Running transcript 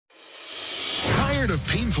Tired of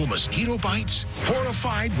painful mosquito bites?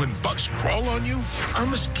 Horrified when bugs crawl on you? Are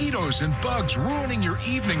mosquitoes and bugs ruining your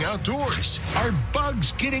evening outdoors? Are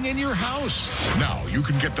bugs getting in your house? Now you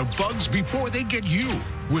can get the bugs before they get you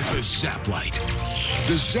with the ZappLight.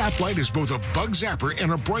 The ZappLight is both a bug zapper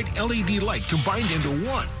and a bright LED light combined into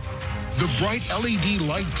one. The bright LED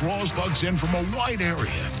light draws bugs in from a wide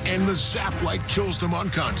area, and the ZappLight kills them on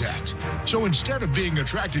contact. So instead of being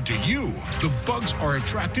attracted to you, the bugs are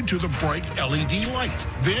attracted to the bright LED light.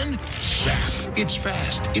 Then, zap. It's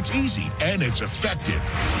fast, it's easy, and it's effective.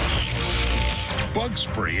 Bug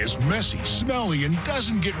spray is messy, smelly, and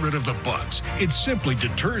doesn't get rid of the bugs. It simply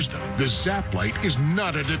deters them. The ZappLight is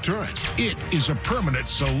not a deterrent. It is a permanent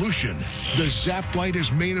solution. The ZappLight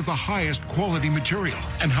is made of the highest quality material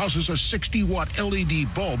and houses a 60-watt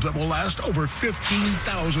LED bulb that will last over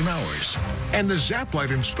 15,000 hours. And the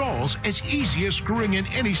ZappLight installs as easy as screwing in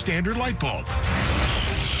any standard light bulb.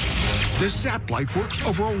 The ZappLight works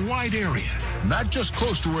over a wide area, not just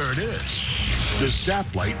close to where it is. The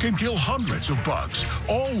ZappLight can kill hundreds of bugs,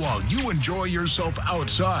 all while you enjoy yourself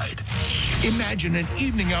outside. Imagine an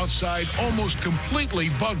evening outside almost completely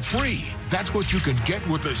bug-free. That's what you can get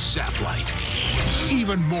with the ZappLight.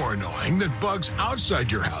 Even more annoying than bugs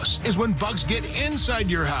outside your house is when bugs get inside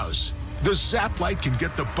your house. The ZappLight can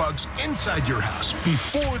get the bugs inside your house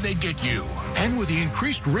before they get you. And with the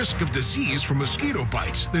increased risk of disease from mosquito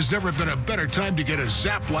bites, there's never been a better time to get a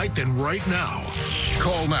ZappLight than right now.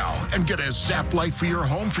 Call now and get a ZappLight for your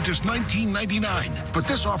home for just $19.99. But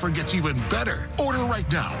this offer gets even better. Order right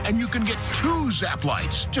now and you can get 2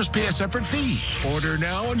 ZappLights. Just pay a separate fee. Order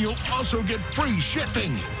now and you'll also get free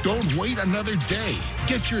shipping. Don't wait another day.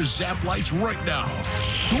 Get your ZappLights right now.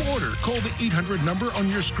 To order, call the 800 number on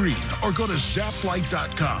your screen or go to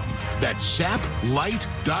ZappLight.com. That's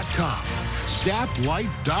ZappLight.com.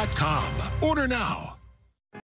 ZappLight.com. Order now.